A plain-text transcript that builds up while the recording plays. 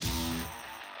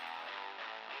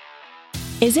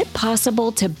Is it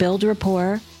possible to build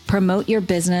rapport, promote your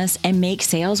business, and make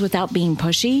sales without being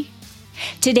pushy?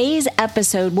 Today's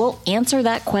episode will answer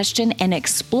that question and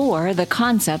explore the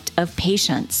concept of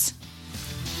patience.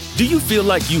 Do you feel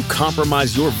like you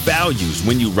compromise your values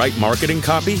when you write marketing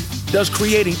copy? Does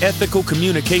creating ethical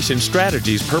communication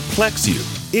strategies perplex you?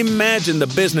 Imagine the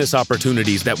business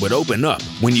opportunities that would open up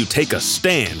when you take a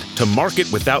stand to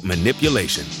market without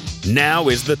manipulation. Now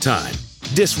is the time.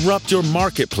 Disrupt your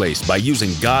marketplace by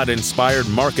using God-inspired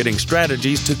marketing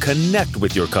strategies to connect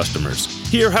with your customers.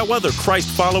 Hear how other Christ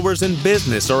followers in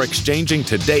business are exchanging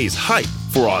today's hype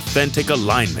for authentic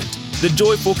alignment. The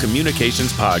Joyful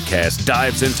Communications Podcast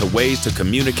dives into ways to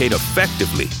communicate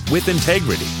effectively with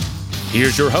integrity.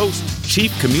 Here's your host,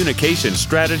 Chief Communications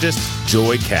Strategist,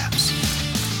 Joy Caps.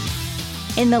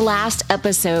 In the last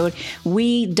episode,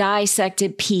 we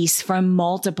dissected peace from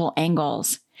multiple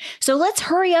angles. So let's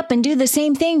hurry up and do the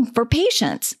same thing for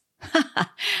patience.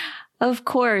 Of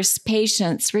course,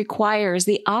 patience requires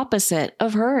the opposite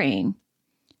of hurrying.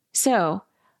 So,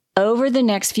 over the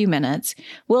next few minutes,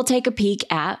 we'll take a peek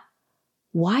at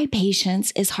why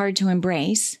patience is hard to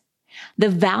embrace, the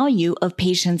value of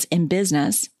patience in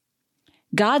business,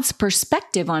 God's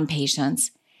perspective on patience,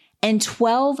 and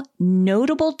 12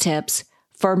 notable tips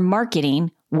for marketing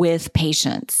with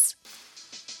patience.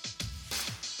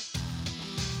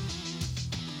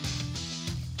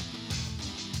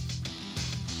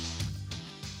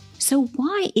 So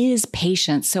why is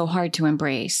patience so hard to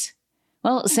embrace?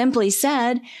 Well, simply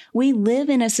said, we live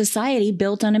in a society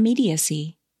built on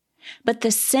immediacy. But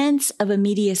the sense of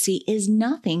immediacy is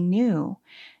nothing new.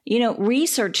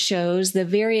 Research shows the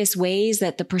various ways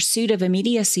that the pursuit of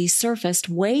immediacy surfaced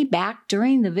way back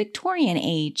during the Victorian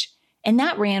age, and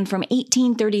that ran from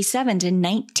 1837 to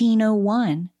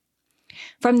 1901.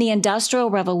 From the Industrial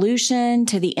Revolution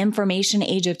to the information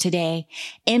age of today,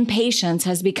 impatience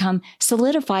has become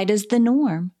solidified as the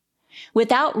norm.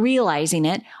 Without realizing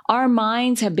it, our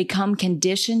minds have become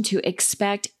conditioned to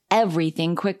expect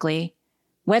everything quickly,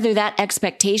 whether that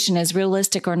expectation is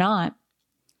realistic or not.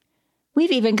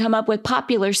 We've even come up with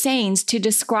popular sayings to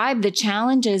describe the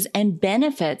challenges and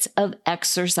benefits of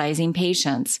exercising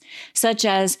patience, such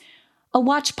as, "A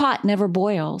watch pot never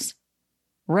boils."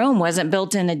 "Rome wasn't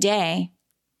built in a day."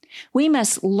 We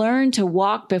must learn to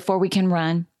walk before we can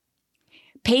run.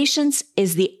 Patience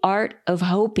is the art of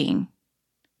hoping.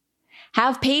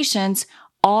 Have patience.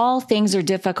 All things are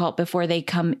difficult before they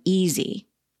come easy.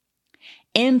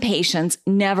 Impatience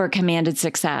never commanded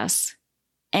success.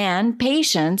 And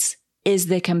patience is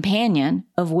the companion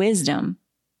of wisdom.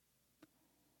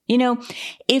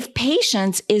 If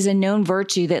patience is a known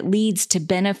virtue that leads to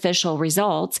beneficial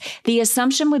results, the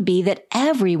assumption would be that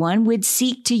everyone would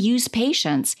seek to use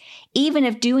patience, even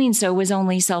if doing so was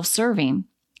only self-serving.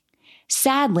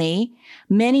 Sadly,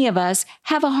 many of us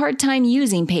have a hard time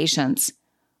using patience.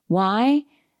 Why?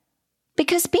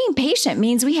 Because being patient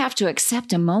means we have to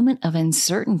accept a moment of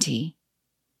uncertainty.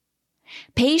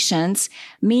 Patience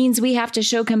means we have to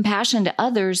show compassion to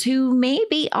others who may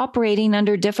be operating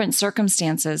under different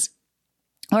circumstances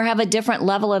or have a different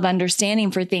level of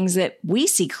understanding for things that we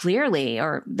see clearly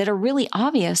or that are really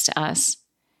obvious to us.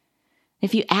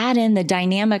 If you add in the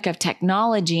dynamic of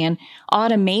technology and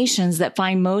automations that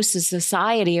find most of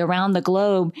society around the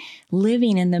globe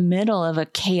living in the middle of a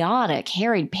chaotic,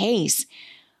 harried pace,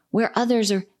 where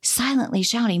others are silently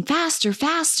shouting, "Faster,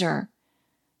 faster!"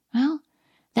 Well,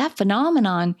 that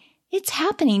phenomenon, it's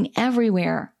happening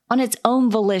everywhere on its own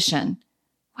volition,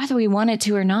 whether we want it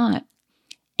to or not.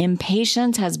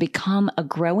 Impatience has become a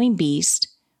growing beast,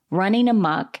 running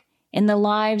amok in the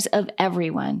lives of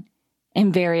everyone in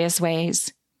various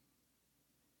ways.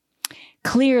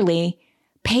 Clearly,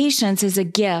 patience is a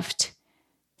gift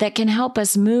that can help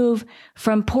us move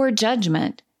from poor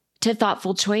judgment to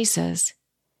thoughtful choices.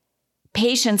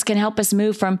 Patience can help us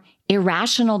move from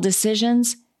irrational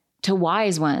decisions to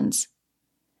wise ones.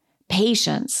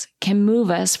 Patience can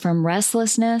move us from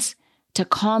restlessness to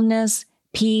calmness,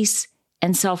 peace,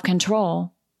 and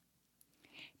self-control.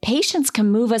 Patience can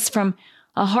move us from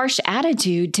a harsh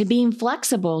attitude to being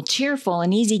flexible, cheerful,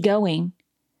 and easygoing.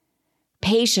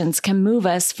 Patience can move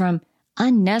us from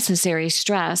unnecessary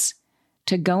stress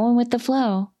to going with the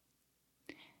flow.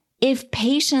 If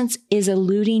patience is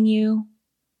eluding you,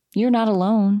 you're not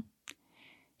alone.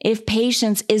 If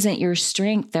patience isn't your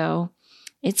strength, though,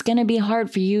 it's going to be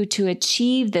hard for you to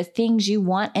achieve the things you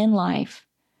want in life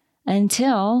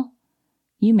until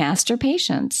you master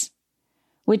patience,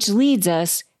 which leads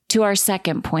us to our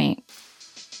second point.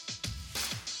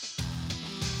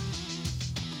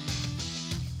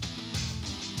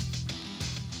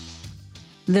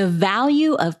 The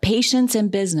value of patience in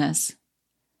business.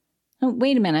 Oh,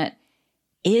 wait a minute.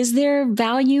 Is there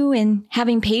value in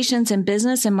having patience in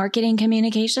business and marketing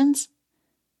communications?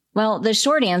 Well, the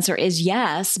short answer is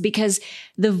yes, because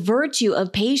the virtue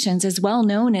of patience is well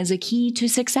known as a key to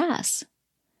success.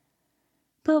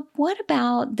 But what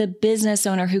about the business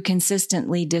owner who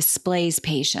consistently displays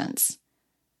patience?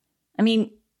 I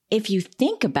mean, if you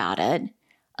think about it,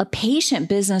 a patient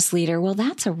business leader, well,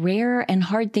 that's a rare and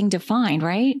hard thing to find,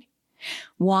 right?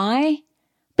 Why?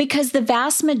 Because the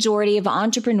vast majority of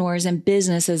entrepreneurs and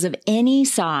businesses of any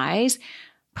size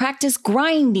practice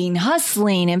grinding,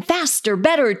 hustling, and faster,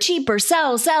 better, cheaper,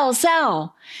 sell,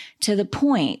 to the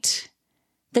point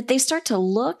that they start to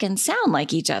look and sound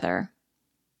like each other.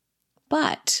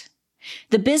 But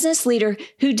the business leader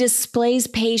who displays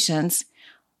patience,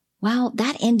 well,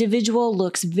 that individual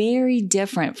looks very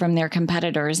different from their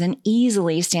competitors and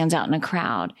easily stands out in a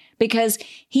crowd because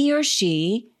he or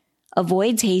she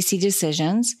avoids hasty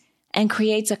decisions and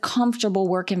creates a comfortable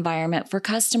work environment for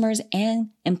customers and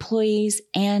employees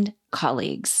and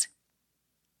colleagues.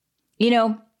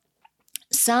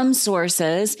 Some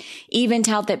sources even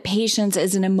tout that patience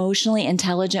is an emotionally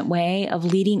intelligent way of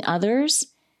leading others,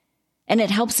 and it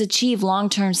helps achieve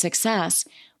long-term success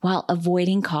while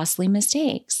avoiding costly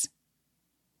mistakes.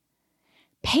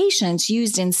 Patience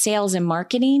used in sales and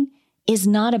marketing is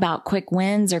not about quick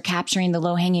wins or capturing the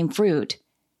low-hanging fruit.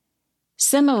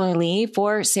 Similarly,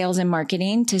 for sales and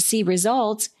marketing, to see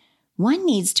results, one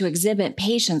needs to exhibit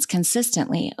patience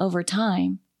consistently over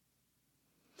time.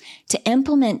 To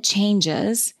implement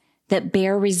changes that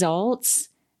bear results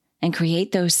and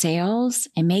create those sales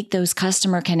and make those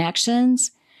customer connections,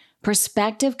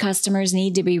 prospective customers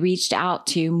need to be reached out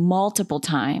to multiple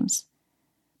times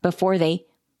before they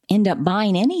end up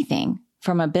buying anything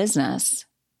from a business.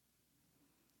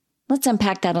 Let's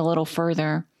unpack that a little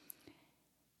further.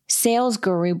 Sales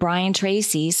guru Brian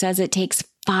Tracy says it takes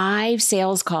 5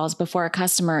 sales calls before a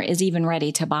customer is even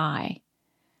ready to buy.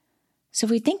 So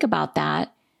if we think about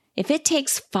that, if it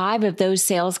takes 5 of those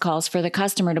sales calls for the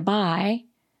customer to buy,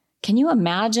 can you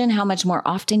imagine how much more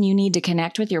often you need to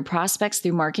connect with your prospects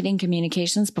through marketing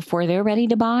communications before they're ready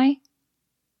to buy?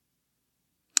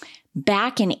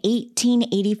 Back in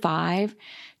 1885,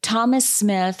 Thomas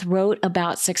Smith wrote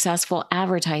about successful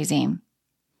advertising,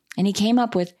 and he came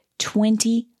up with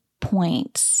 20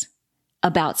 points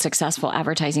about successful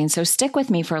advertising. So stick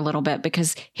with me for a little bit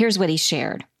because here's what he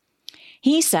shared.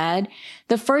 He said,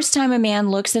 the first time a man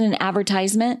looks at an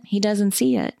advertisement, he doesn't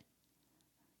see it.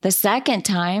 The second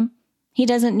time, he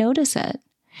doesn't notice it.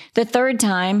 The third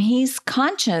time, he's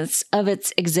conscious of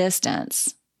its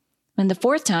existence. And the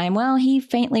fourth time, well, he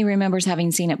faintly remembers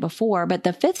having seen it before, but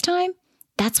the fifth time,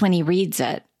 that's when he reads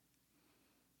it.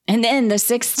 And then the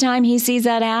sixth time he sees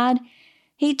that ad,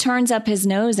 he turns up his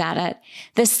nose at it.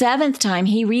 The seventh time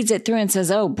he reads it through and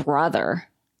says, oh, brother.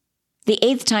 The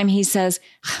eighth time he says,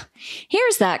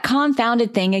 here's that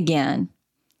confounded thing again.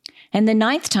 And the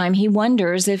ninth time he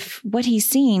wonders if what he's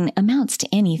seen amounts to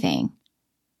anything.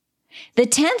 The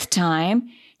 10th time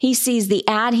he sees the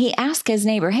ad, he asks his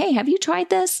neighbor, hey, have you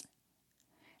tried this?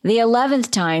 The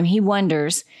 11th time he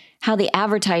wonders how the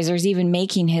advertiser's even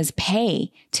making his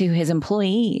pay to his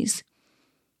employees.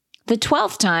 The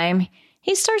 12th time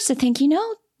he starts to think,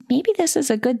 maybe this is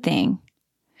a good thing.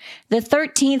 The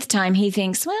 13th time he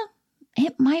thinks, well,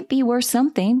 it might be worth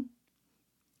something.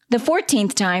 The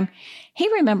 14th time,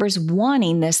 he remembers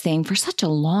wanting this thing for such a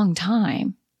long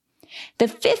time. The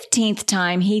 15th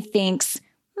time, he thinks,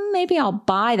 maybe I'll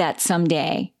buy that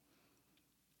someday.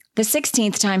 The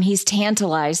 16th time, he's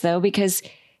tantalized, though, because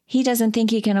he doesn't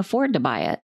think he can afford to buy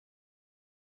it.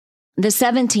 The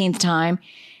 17th time,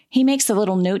 he makes a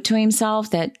little note to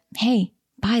himself that, hey,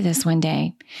 buy this one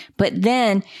day. But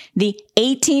then the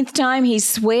 18th time, he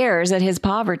swears at his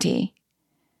poverty.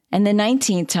 And the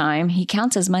 19th time, he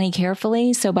counts his money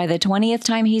carefully. So by the 20th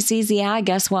time he sees the ad,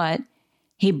 guess what?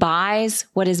 He buys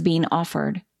what is being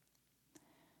offered.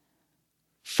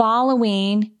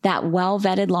 Following that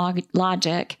well-vetted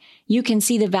logic, you can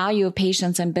see the value of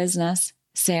patience in business,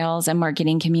 sales, and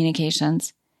marketing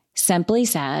communications. Simply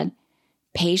said,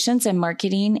 patience in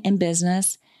marketing and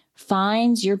business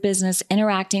finds your business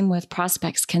interacting with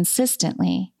prospects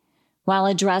consistently while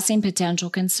addressing potential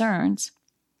concerns.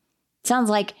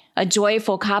 Sounds like a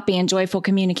joyful copy and joyful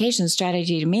communication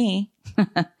strategy to me.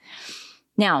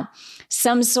 Now,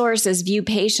 some sources view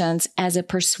patience as a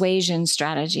persuasion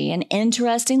strategy, and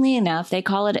interestingly enough, they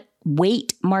call it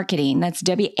weight marketing. That's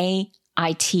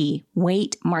W-A-I-T,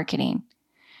 weight marketing.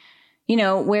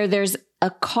 Where there's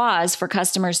a cause for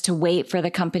customers to wait for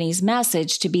the company's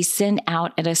message to be sent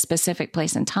out at a specific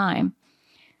place and time.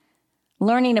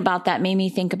 Learning about that made me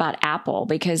think about Apple,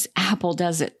 because Apple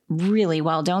does it really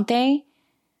well, don't they?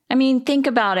 I mean, think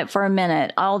about it for a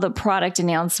minute. All the product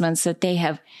announcements that they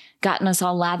have gotten us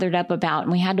all lathered up about,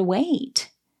 and we had to wait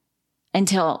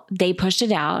until they pushed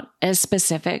it out at a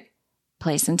specific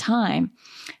place and time.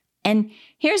 And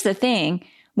here's the thing.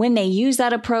 When they use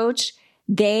that approach,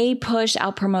 they push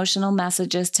out promotional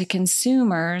messages to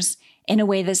consumers in a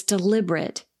way that's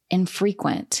deliberate and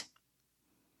frequent.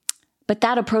 But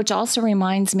that approach also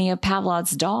reminds me of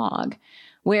Pavlov's dog,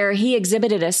 where he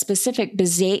exhibited a specific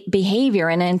behavior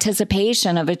in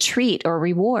anticipation of a treat or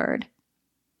reward.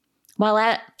 While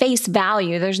at face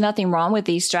value, there's nothing wrong with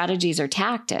these strategies or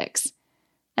tactics,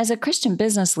 as a Christian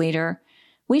business leader,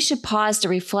 we should pause to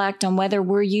reflect on whether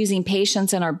we're using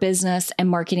patience in our business and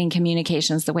marketing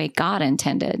communications the way God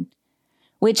intended,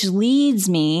 which leads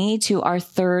me to our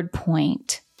third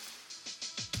point.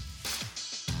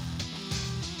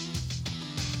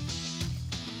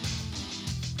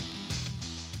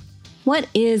 What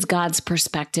is God's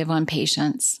perspective on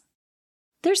patience?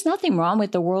 There's nothing wrong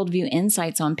with the worldview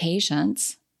insights on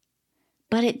patience,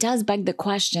 but it does beg the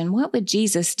question, what would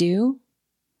Jesus do?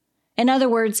 In other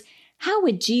words, how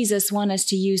would Jesus want us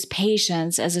to use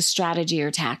patience as a strategy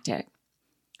or tactic?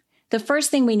 The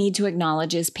first thing we need to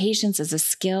acknowledge is patience is a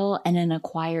skill and an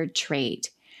acquired trait.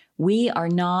 We are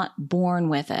not born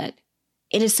with it.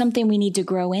 It is something we need to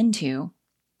grow into.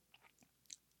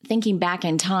 Thinking back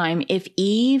in time, if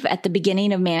Eve at the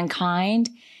beginning of mankind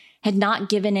had not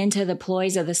given into the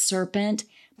ploys of the serpent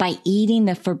by eating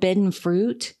the forbidden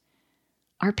fruit,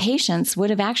 our patience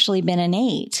would have actually been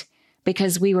innate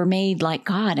because we were made like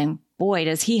God, and boy,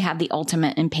 does he have the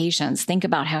ultimate in patience. Think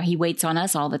about how he waits on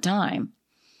us all the time.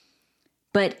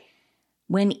 But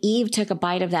when Eve took a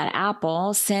bite of that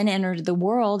apple, sin entered the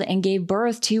world and gave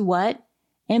birth to what?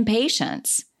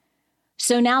 Impatience.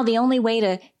 So now the only way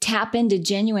to tap into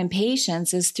genuine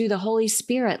patience is through the Holy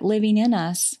Spirit living in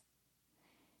us.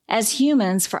 As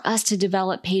humans, for us to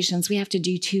develop patience, we have to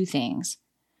do two things.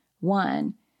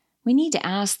 One, we need to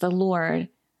ask the Lord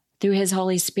through his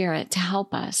Holy Spirit to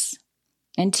help us.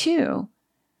 And two,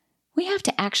 we have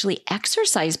to actually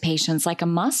exercise patience like a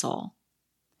muscle.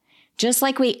 Just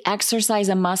like we exercise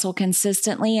a muscle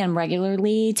consistently and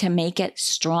regularly to make it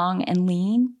strong and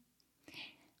lean,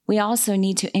 we also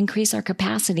need to increase our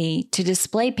capacity to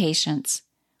display patience,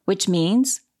 which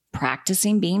means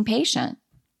practicing being patient.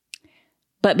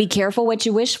 But be careful what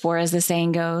you wish for, as the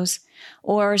saying goes,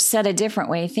 or said a different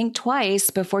way, think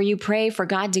twice before you pray for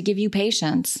God to give you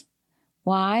patience.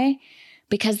 Why?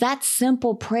 Because that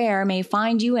simple prayer may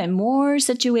find you in more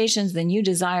situations than you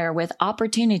desire with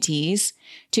opportunities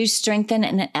to strengthen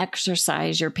and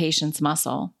exercise your patience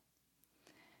muscle.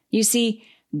 You see,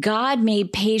 God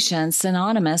made patience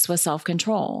synonymous with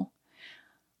self-control,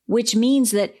 which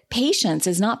means that patience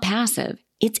is not passive,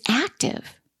 it's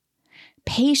active.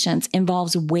 Patience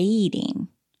involves waiting,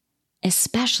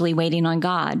 especially waiting on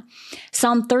God.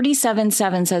 Psalm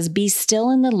 37:7 says, "Be still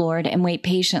in the Lord and wait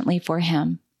patiently for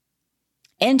him."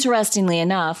 Interestingly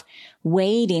enough,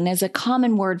 waiting is a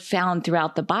common word found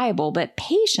throughout the Bible, but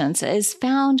patience is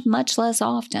found much less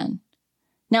often.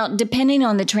 Now, depending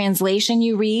on the translation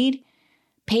you read,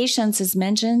 patience is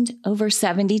mentioned over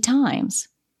 70 times.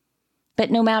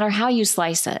 But no matter how you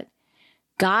slice it,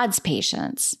 God's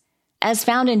patience, as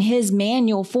found in his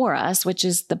manual for us, which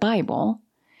is the Bible,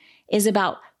 is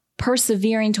about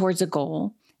persevering towards a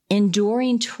goal,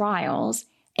 enduring trials,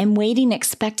 and waiting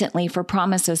expectantly for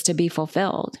promises to be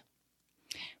fulfilled.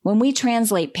 When we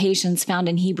translate patience found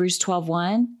in Hebrews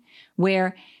 12:1,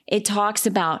 where it talks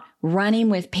about running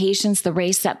with patience the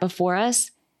race set before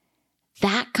us,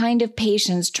 that kind of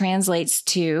patience translates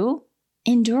to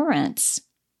endurance.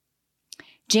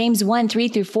 James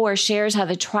 1:3-4 shares how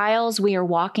the trials we are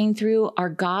walking through are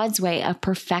God's way of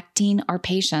perfecting our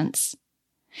patience.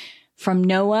 From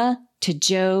Noah to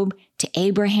Job to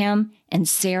Abraham and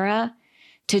Sarah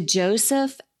to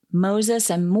Joseph, Moses,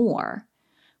 and more,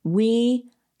 we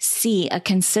see a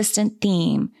consistent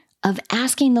theme of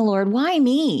asking the Lord, why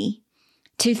me?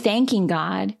 To thanking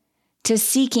God, to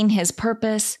seeking his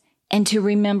purpose, and to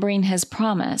remembering his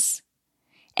promise.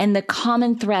 And the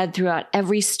common thread throughout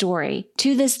every story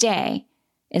to this day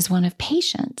is one of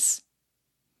patience.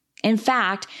 In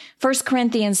fact, 1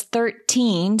 Corinthians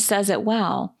 13 says it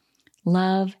well.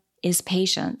 Love is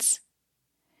patience.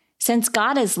 Since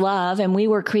God is love and we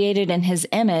were created in his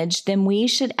image, then we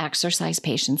should exercise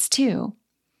patience too.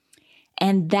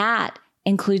 And that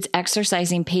includes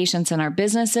exercising patience in our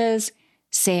businesses,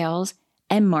 sales,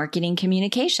 and marketing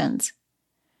communications.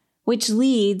 Which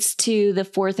leads to the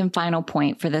fourth and final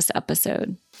point for this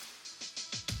episode.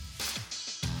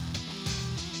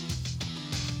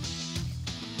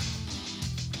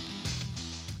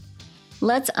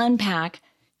 let's unpack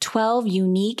 12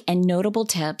 unique and notable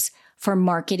tips for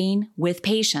marketing with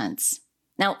patience.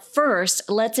 Now, first,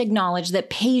 let's acknowledge that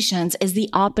patience is the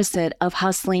opposite of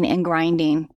hustling and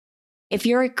grinding. If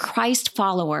you're a Christ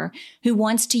follower who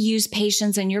wants to use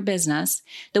patience in your business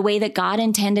the way that God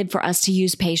intended for us to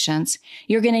use patience,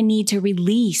 you're going to need to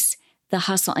release the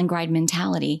hustle and grind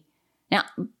mentality. Now,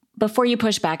 before you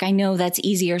push back, I know that's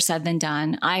easier said than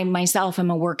done. I myself am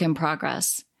a work in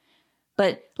progress.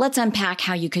 But let's unpack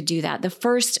how you could do that. The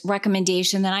first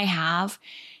recommendation that I have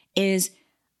is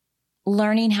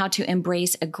learning how to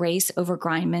embrace a grace over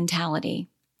grind mentality.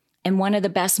 And one of the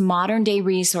best modern day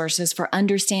resources for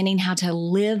understanding how to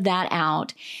live that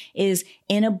out is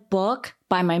in a book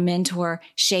by my mentor,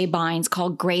 Shay Bynes,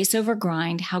 called Grace Over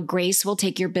Grind, How Grace Will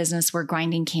Take Your Business Where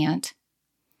Grinding Can't.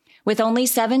 With only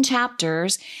 7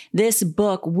 chapters, this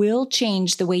book will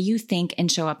change the way you think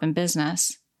and show up in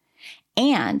business.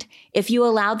 And if you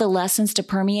allow the lessons to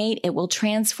permeate, it will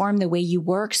transform the way you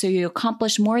work so you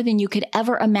accomplish more than you could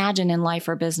ever imagine in life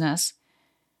or business.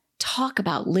 Talk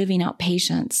about living out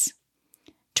patience.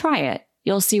 Try it.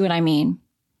 You'll see what I mean.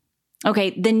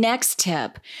 Okay, the next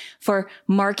tip for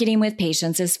marketing with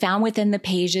patience is found within the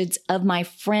pages of my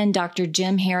friend Dr.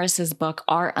 Jim Harris's book,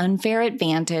 Our Unfair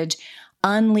Advantage,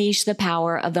 Unleash the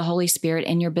Power of the Holy Spirit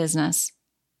in Your Business.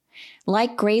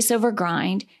 Like Grace Over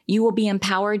Grind, you will be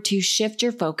empowered to shift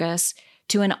your focus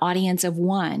to an audience of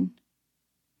 1.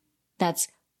 That's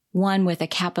 1 with a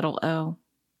capital O.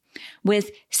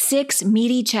 With 6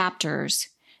 meaty chapters,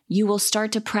 you will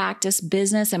start to practice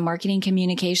business and marketing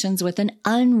communications with an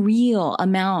unreal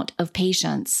amount of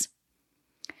patience.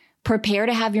 Prepare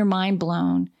to have your mind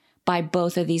blown by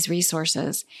both of these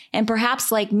resources. And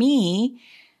perhaps like me,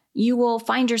 you will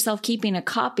find yourself keeping a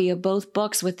copy of both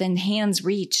books within hand's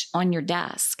reach on your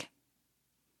desk.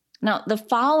 Now, the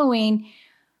following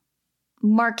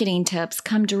marketing tips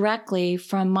come directly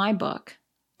from my book,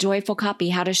 Joyful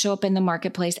Copy, How to Show Up in the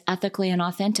Marketplace Ethically and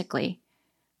Authentically.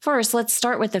 First, let's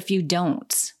start with a few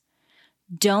don'ts.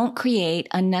 Don't create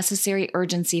unnecessary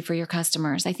urgency for your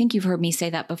customers. I think you've heard me say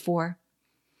that before.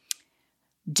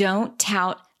 Don't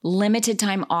tout limited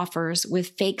time offers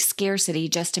with fake scarcity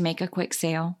just to make a quick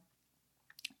sale.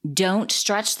 Don't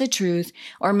stretch the truth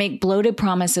or make bloated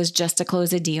promises just to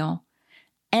close a deal.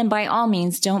 And by all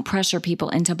means, don't pressure people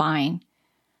into buying.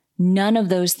 None of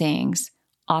those things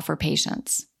offer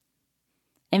patience.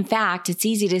 In fact, it's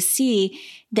easy to see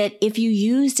that if you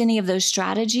used any of those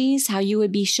strategies, how you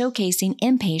would be showcasing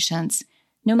impatience,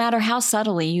 no matter how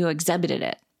subtly you exhibited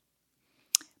it.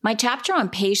 My chapter on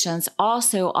patience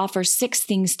also offers 6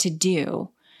 things to do.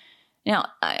 Now,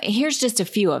 here's just a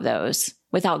few of those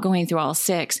without going through all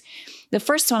 6. The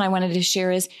first one I wanted to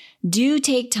share is do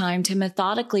take time to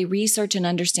methodically research and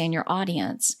understand your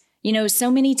audience. You know,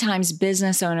 so many times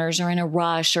business owners are in a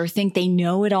rush or think they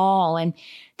know it all, and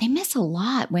they miss a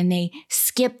lot when they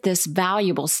skip this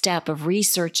valuable step of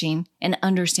researching and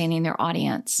understanding their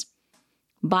audience.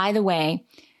 By the way,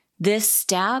 this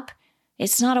step,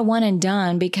 it's not a one and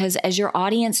done, because as your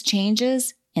audience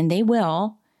changes, and they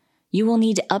will, you will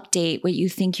need to update what you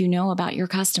think you know about your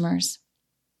customers.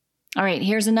 All right,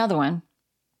 here's another one.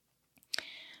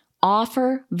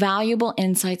 Offer valuable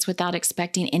insights without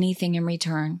expecting anything in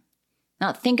return.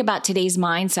 Now, think about today's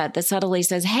mindset that subtly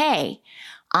says, hey,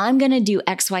 I'm going to do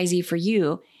XYZ for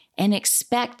you and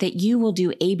expect that you will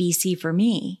do ABC for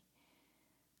me.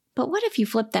 But what if you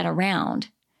flip that around?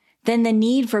 Then the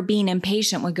need for being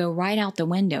impatient would go right out the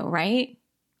window, right?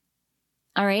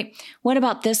 All right, what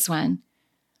about this one?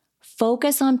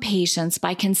 Focus on patience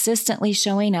by consistently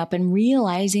showing up and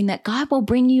realizing that God will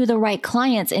bring you the right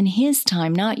clients in His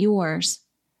time, not yours.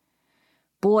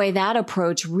 Boy, that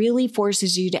approach really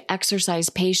forces you to exercise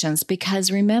patience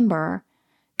because remember,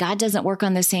 God doesn't work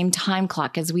on the same time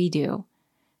clock as we do,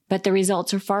 but the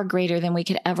results are far greater than we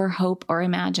could ever hope or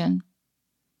imagine.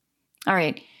 All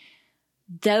right,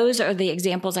 those are the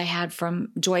examples I had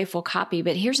from Joyful Copy,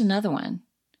 but here's another one.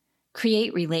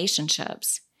 Create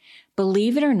relationships.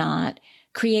 Believe it or not,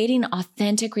 creating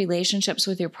authentic relationships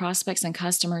with your prospects and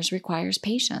customers requires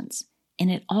patience, and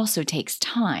it also takes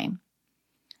time.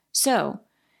 So,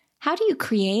 how do you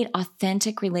create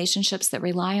authentic relationships that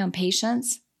rely on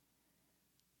patience?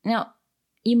 Now,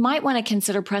 you might want to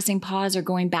consider pressing pause or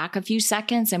going back a few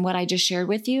seconds in what I just shared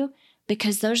with you,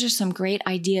 because those are some great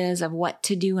ideas of what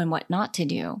to do and what not to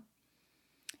do.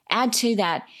 Add to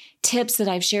that tips that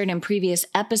I've shared in previous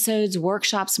episodes,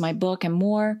 workshops, my book, and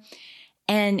more.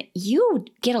 And you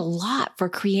get a lot for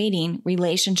creating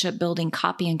relationship building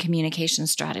copy and communication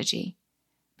strategy.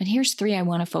 But here's 3 I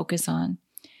want to focus on.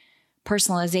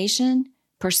 Personalization,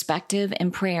 perspective,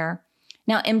 and prayer.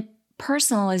 Now, in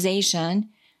Personalization.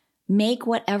 Make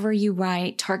whatever you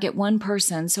write target one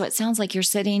person so it sounds like you're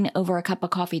sitting over a cup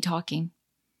of coffee talking.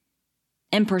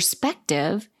 And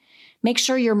perspective. Make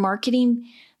sure your marketing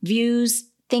views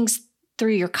things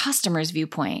through your customer's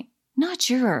viewpoint, not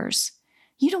yours.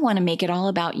 You don't want to make it all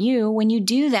about you. When you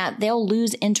do that, they'll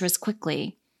lose interest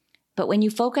quickly. But when you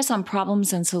focus on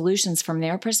problems and solutions from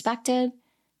their perspective,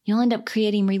 you'll end up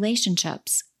creating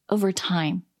relationships over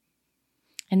time.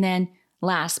 And then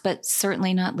last, but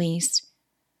certainly not least,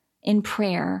 in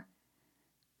prayer,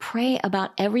 pray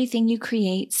about everything you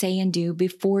create, say, and do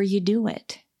before you do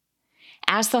it.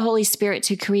 Ask the Holy Spirit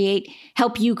to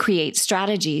help you create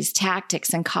strategies,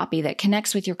 tactics, and copy that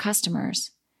connects with your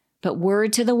customers. But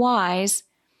word to the wise,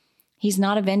 He's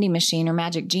not a vending machine or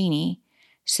magic genie,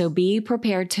 so be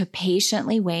prepared to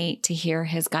patiently wait to hear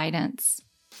His guidance.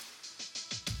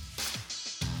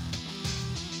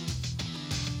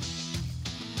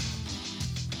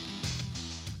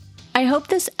 I hope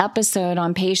this episode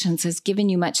on patience has given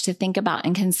you much to think about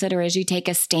and consider as you take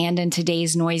a stand in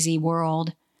today's noisy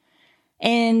world.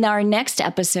 In our next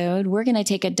episode, we're going to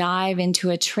take a dive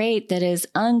into a trait that is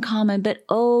uncommon but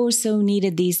oh so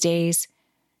needed these days,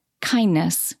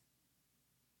 kindness.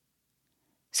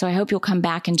 So I hope you'll come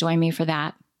back and join me for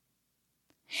that.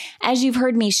 As you've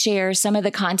heard me share, some of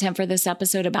the content for this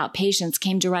episode about patience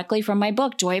came directly from my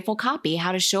book, Joyful Copy,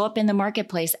 How to Show Up in the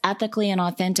Marketplace Ethically and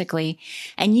Authentically.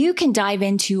 And you can dive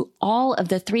into all of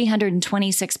the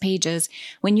 326 pages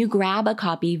when you grab a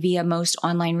copy via most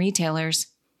online retailers.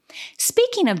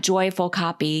 Speaking of joyful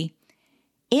copy,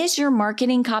 is your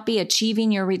marketing copy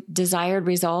achieving your desired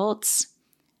results?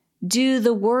 Do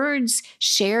the words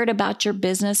shared about your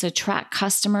business attract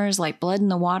customers like blood in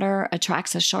the water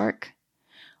attracts a shark?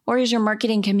 Or is your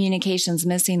marketing communications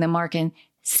missing the mark and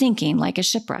sinking like a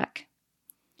shipwreck?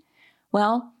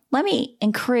 Well, let me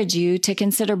encourage you to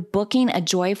consider booking a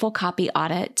joyful copy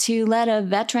audit to let a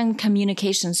veteran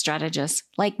communication strategist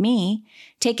like me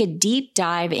take a deep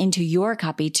dive into your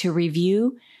copy to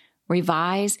review,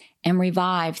 revise, and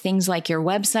revive things like your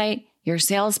website, your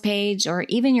sales page, or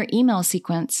even your email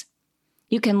sequence.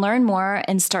 You can learn more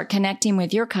and start connecting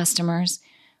with your customers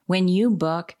when you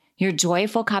book your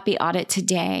Joyful Copy Audit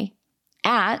today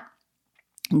at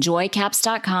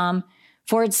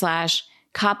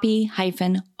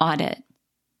joycaps.com/copy-audit.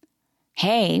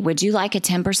 Hey, would you like a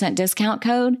 10% discount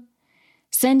code?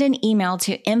 Send an email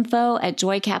to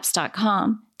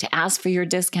info@joycaps.com to ask for your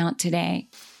discount today.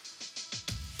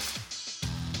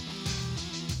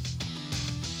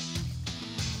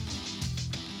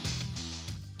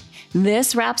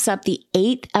 This wraps up the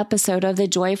 8th episode of the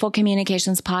Joyful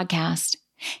Communications Podcast.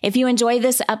 If you enjoy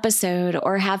this episode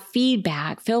or have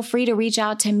feedback, feel free to reach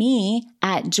out to me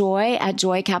at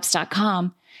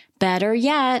joy@joycaps.com. Better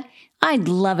yet, I'd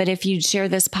love it if you'd share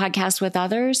this podcast with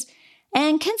others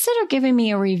and consider giving me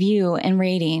a review and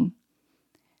rating.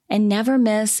 And never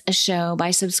miss a show by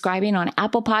subscribing on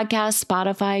Apple Podcasts,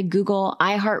 Spotify, Google,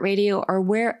 iHeartRadio, or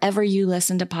wherever you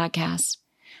listen to podcasts.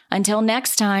 Until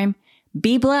next time,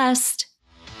 be blessed.